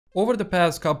Over the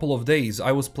past couple of days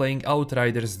I was playing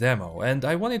Outriders demo and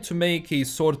I wanted to make a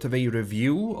sort of a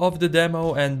review of the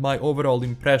demo and my overall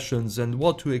impressions and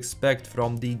what to expect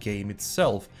from the game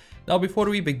itself. Now before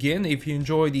we begin, if you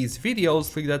enjoy these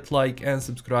videos, click that like and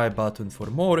subscribe button for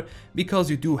more, because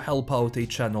you do help out a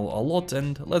channel a lot,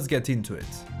 and let's get into it.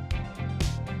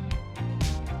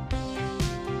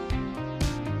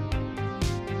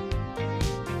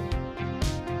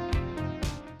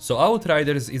 So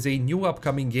Outriders is a new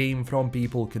upcoming game from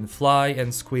People Can Fly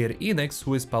and Square Enix,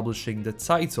 who is publishing the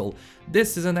title.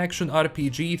 This is an action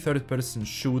RPG third-person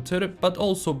shooter, but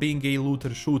also being a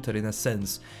looter shooter in a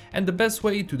sense. And the best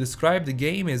way to describe the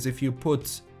game is if you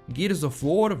put Gears of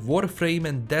War, Warframe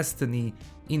and Destiny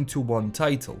into one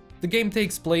title. The game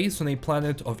takes place on a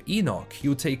planet of Enoch.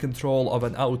 You take control of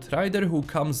an outrider who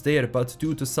comes there, but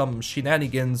due to some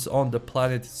shenanigans on the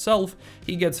planet itself,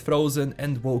 he gets frozen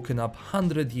and woken up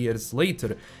 100 years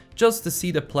later, just to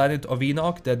see the planet of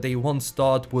Enoch that they once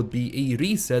thought would be a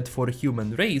reset for the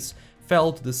human race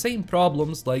felt the same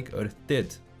problems like Earth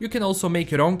did. You can also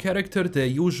make your own character. The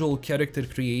usual character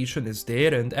creation is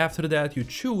there, and after that you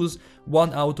choose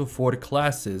 1 out of 4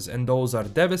 classes, and those are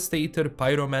Devastator,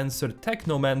 Pyromancer,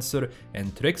 Technomancer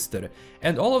and Trickster.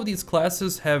 And all of these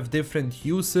classes have different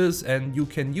uses, and you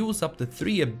can use up to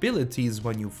 3 abilities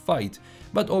when you fight.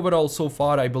 But overall so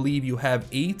far I believe you have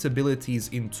 8 abilities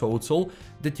in total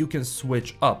that you can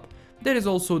switch up. There is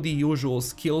also the usual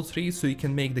skill tree, so you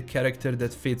can make the character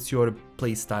that fits your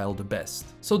playstyle the best.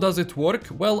 So does it work?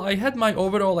 Well, I had my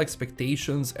overall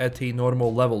expectations at a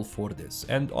normal level for this,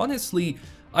 and honestly,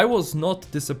 I was not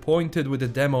disappointed with the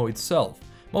demo itself.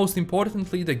 Most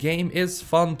importantly, the game is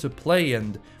fun to play,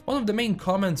 and one of the main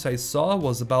comments I saw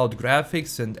was about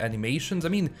graphics and animations. I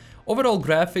mean, overall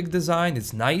graphic design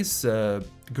is nice.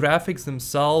 Graphics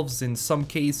themselves in some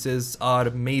cases are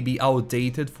maybe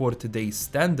outdated for today's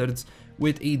standards,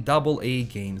 with a AA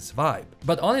games vibe.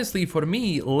 But honestly, for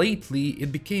me, lately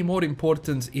it became more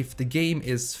important if the game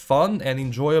is fun and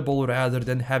enjoyable rather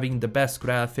than having the best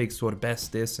graphics or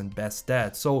best this and best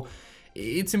that. So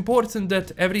it's important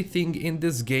that everything in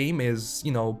this game is,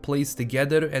 placed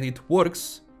together and it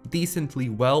works decently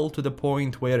well to the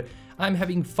point where I'm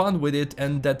having fun with it,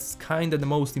 and that's kinda the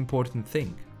most important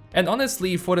thing. And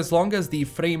honestly, for as long as the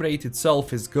frame rate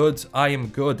itself is good, I am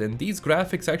good, and these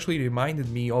graphics actually reminded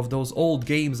me of those old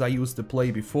games I used to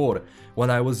play before, when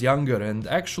I was younger, and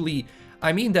actually,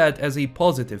 I mean that as a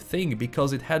positive thing,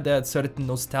 because it had that certain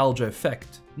nostalgia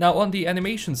effect. Now on the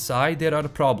animation side, there are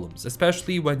problems,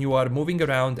 especially when you are moving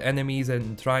around enemies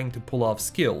and trying to pull off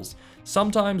skills.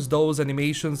 Sometimes those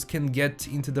animations can get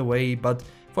into the way, but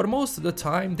for most of the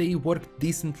time they work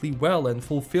decently well and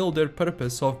fulfill their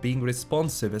purpose of being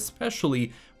responsive,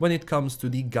 especially when it comes to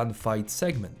the gunfight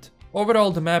segment.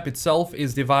 Overall, the map itself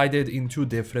is divided into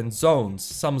different zones.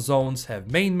 Some zones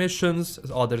have main missions,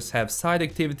 others have side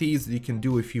activities that you can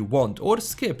do if you want, or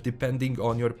skip depending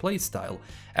on your playstyle.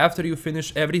 After you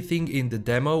finish everything in the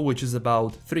demo, which is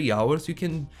about 3 hours, you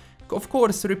can of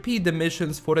course repeat the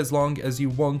missions for as long as you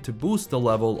want to boost the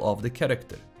level of the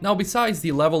character. Now besides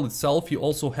the level itself, you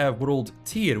also have world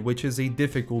tier, which is a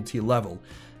difficulty level.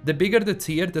 The bigger the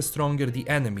tier, the stronger the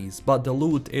enemies, but the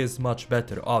loot is much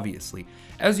better, obviously.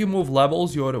 As you move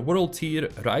levels, your world tier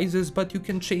rises, but you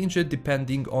can change it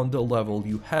depending on the level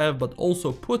you have, but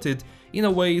also put it in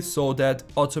a way so that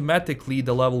automatically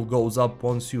the level goes up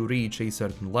once you reach a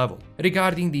certain level.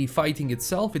 Regarding the fighting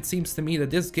itself, it seems to me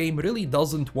that this game really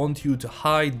doesn't want you to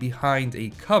hide behind a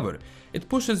cover. It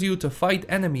pushes you to fight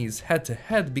enemies head to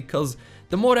head, because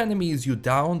the more enemies you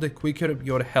down, the quicker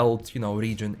your health,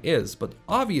 regen is. But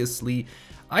obviously,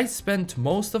 I spent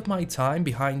most of my time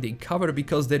behind a cover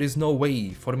because there is no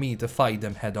way for me to fight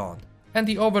them head on. And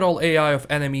the overall AI of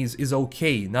enemies is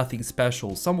okay, nothing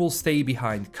special. Some will stay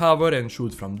behind cover and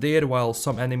shoot from there, while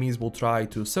some enemies will try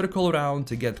to circle around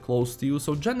to get close to you.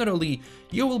 So generally,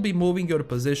 you will be moving your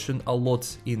position a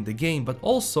lot in the game, but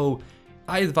also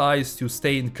I advise to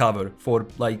stay in cover for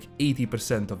like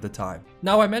 80% of the time.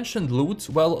 Now I mentioned loot.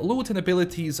 Well, loot and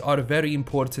abilities are very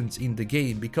important in the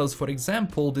game, because for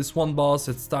example, this one boss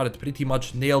at start pretty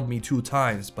much nailed me 2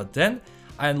 times, but then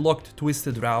I unlocked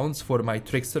twisted rounds for my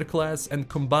Trickster class, and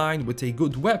combined with a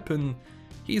good weapon,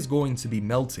 he's going to be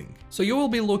melting. So you will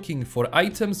be looking for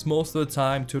items most of the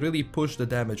time to really push the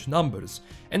damage numbers,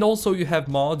 and also you have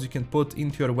mods you can put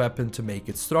into your weapon to make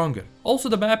it stronger. Also,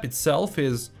 the map itself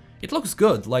is It looks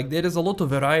good, like there is a lot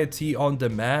of variety on the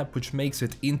map, which makes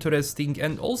it interesting,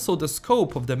 and also the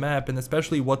scope of the map, and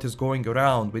especially what is going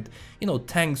around with, you know,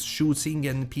 tanks shooting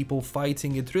and people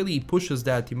fighting. It really pushes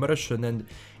that immersion, and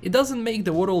it doesn't make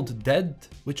the world dead,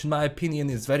 which in my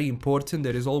opinion is very important.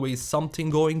 There is always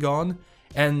something going on,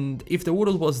 and if the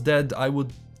world was dead, I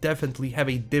would definitely have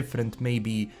a different,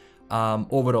 maybe,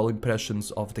 overall impressions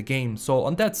of the game. So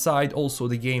on that side, also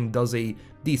the game does a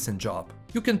decent job.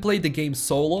 You can play the game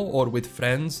solo or with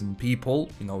friends and people,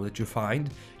 you know, that you find.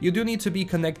 You do need to be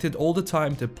connected all the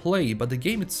time to play, but the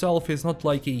game itself is not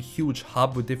like a huge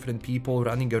hub with different people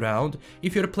running around.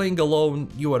 If you're playing alone,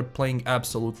 you are playing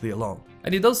absolutely alone.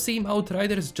 And it does seem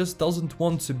Outriders just doesn't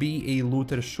want to be a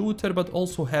looter shooter, but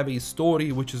also have a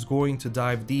story which is going to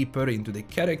dive deeper into the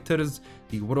characters,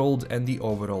 the world, and the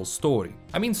overall story.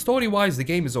 I mean, story-wise, the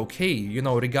game is okay. You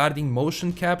know, regarding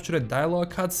motion capture and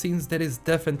dialogue cutscenes, there is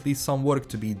definitely some work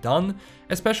to be done,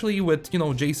 especially with, you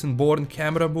know, Jason Bourne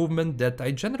camera movement that I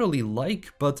generally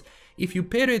like, but if you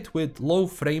pair it with low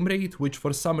frame rate, which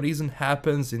for some reason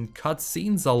happens in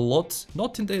cutscenes a lot,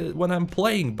 not in when I'm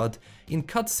playing, but in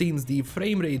cutscenes the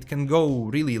frame rate can go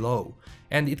really low,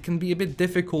 and it can be a bit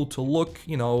difficult to look,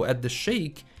 you know, at the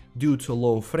shake due to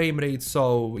low frame rate,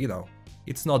 so, you know,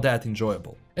 it's not that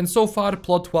enjoyable. And so far,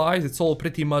 plot-wise, it's all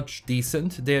pretty much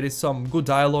decent. There is some good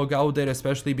dialogue out there,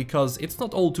 especially because it's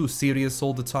not all too serious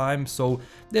all the time, so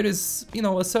there is, you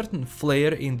know, a certain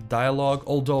flair in the dialogue,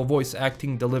 although voice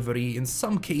acting delivery in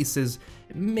some cases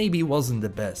maybe wasn't the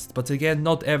best. But again,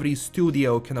 not every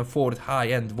studio can afford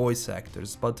high-end voice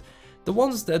actors, but the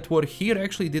ones that were here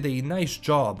actually did a nice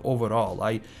job overall.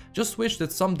 I just wish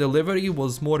that some delivery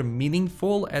was more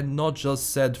meaningful and not just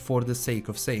said for the sake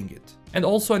of saying it. And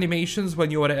also animations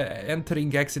when you are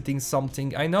entering, exiting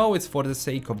something. I know it's for the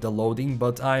sake of the loading,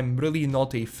 but I'm really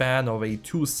not a fan of a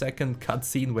 2-second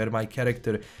cutscene where my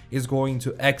character is going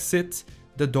to exit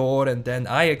the door and then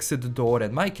I exit the door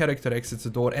and my character exits the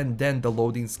door and then the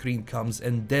loading screen comes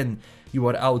and then you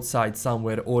are outside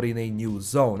somewhere or in a new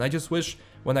zone. I just wish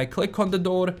when I click on the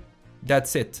door,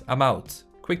 that's it, I'm out.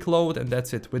 Quick load and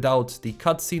that's it, without the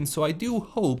cutscene, so I do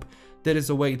hope there is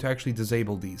a way to actually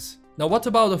disable these. Now what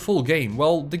about the full game?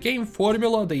 Well, the game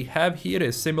formula they have here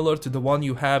is similar to the one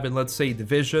you have in, let's say,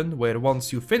 Division, where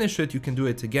once you finish it, you can do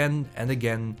it again and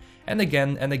again and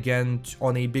again and again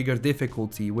on a bigger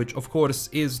difficulty, which of course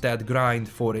is that grind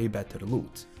for a better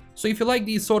loot. So if you like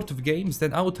these sort of games,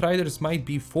 then Outriders might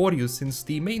be for you, since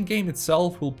the main game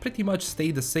itself will pretty much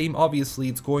stay the same. Obviously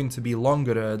it's going to be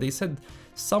longer, they said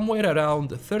somewhere around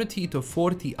 30 to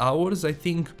 40 hours, I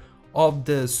think, of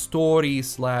the story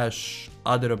slash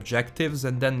other objectives,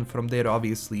 and then from there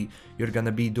obviously you're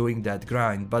gonna be doing that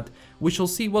grind. But we shall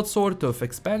see what sort of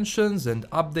expansions and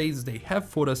updates they have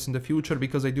for us in the future,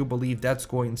 because I do believe that's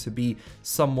going to be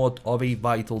somewhat of a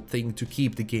vital thing to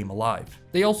keep the game alive.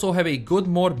 They also have a good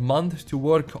more month to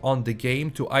work on the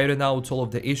game to iron out all of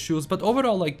the issues, but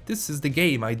overall, like, this is the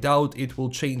game. I doubt it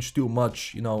will change too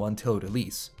much, you know, until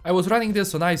release. I was running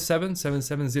this on i7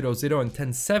 7700 and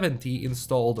 1070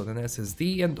 installed on an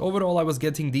SSD, and overall I was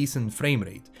getting decent frame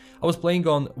rate. I was playing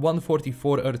on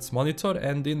 144Hz monitor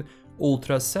and in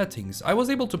ultra settings. I was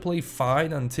able to play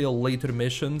fine until later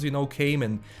missions, you know, came,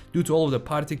 and due to all of the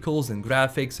particles and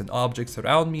graphics and objects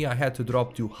around me, I had to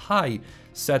drop to high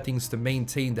settings to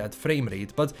maintain that frame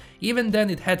rate. But even then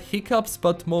it had hiccups,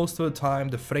 but most of the time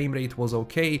the frame rate was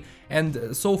okay,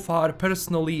 and so far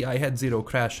personally I had 0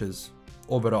 crashes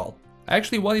overall. I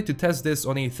actually wanted to test this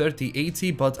on a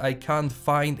 3080, but I can't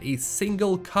find a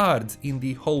single card in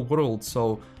the whole world,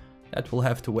 so that will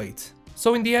have to wait.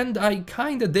 So in the end, I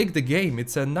kinda dig the game.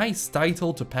 It's a nice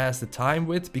title to pass the time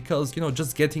with, because, you know,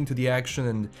 just getting to the action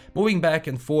and moving back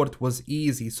and forth was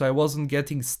easy, so I wasn't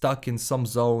getting stuck in some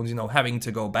zones, you know, having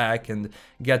to go back and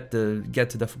get to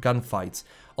the gunfights.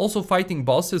 Also, fighting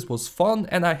bosses was fun,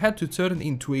 and I had to turn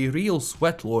into a real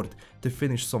sweatlord to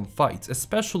finish some fights.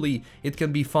 Especially, it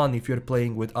can be fun if you're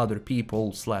playing with other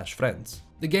people slash friends.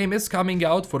 The game is coming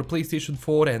out for PlayStation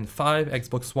 4 and 5,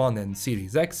 Xbox One and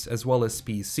Series X, as well as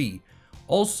PC.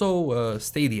 Also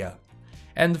Stadia.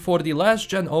 And for the last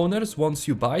gen owners, once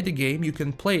you buy the game, you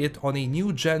can play it on a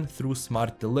new gen through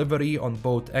smart delivery on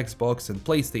both Xbox and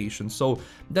PlayStation. So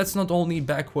that's not only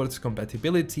backwards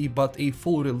compatibility, but a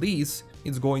full release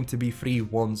is going to be free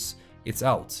once it's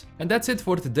out. And that's it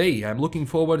for today. I'm looking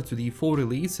forward to the full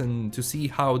release and to see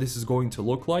how this is going to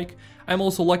look like. I'm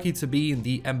also lucky to be in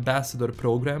the ambassador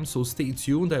program, so stay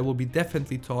tuned. I will be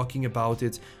definitely talking about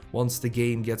it once the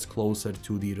game gets closer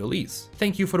to the release.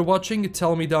 Thank you for watching.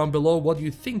 Tell me down below what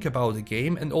you think about the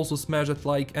game, and also smash that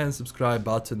like and subscribe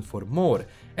button for more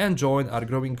and join our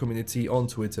growing community on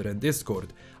Twitter and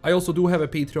Discord. I also do have a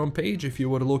Patreon page. If you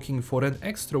were looking for an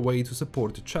extra way to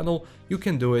support the channel, you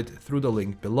can do it through the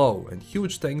link below, and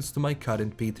huge thanks to my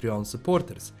current Patreon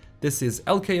supporters. This is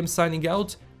LKM signing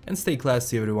out, and stay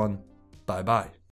classy everyone. Bye bye.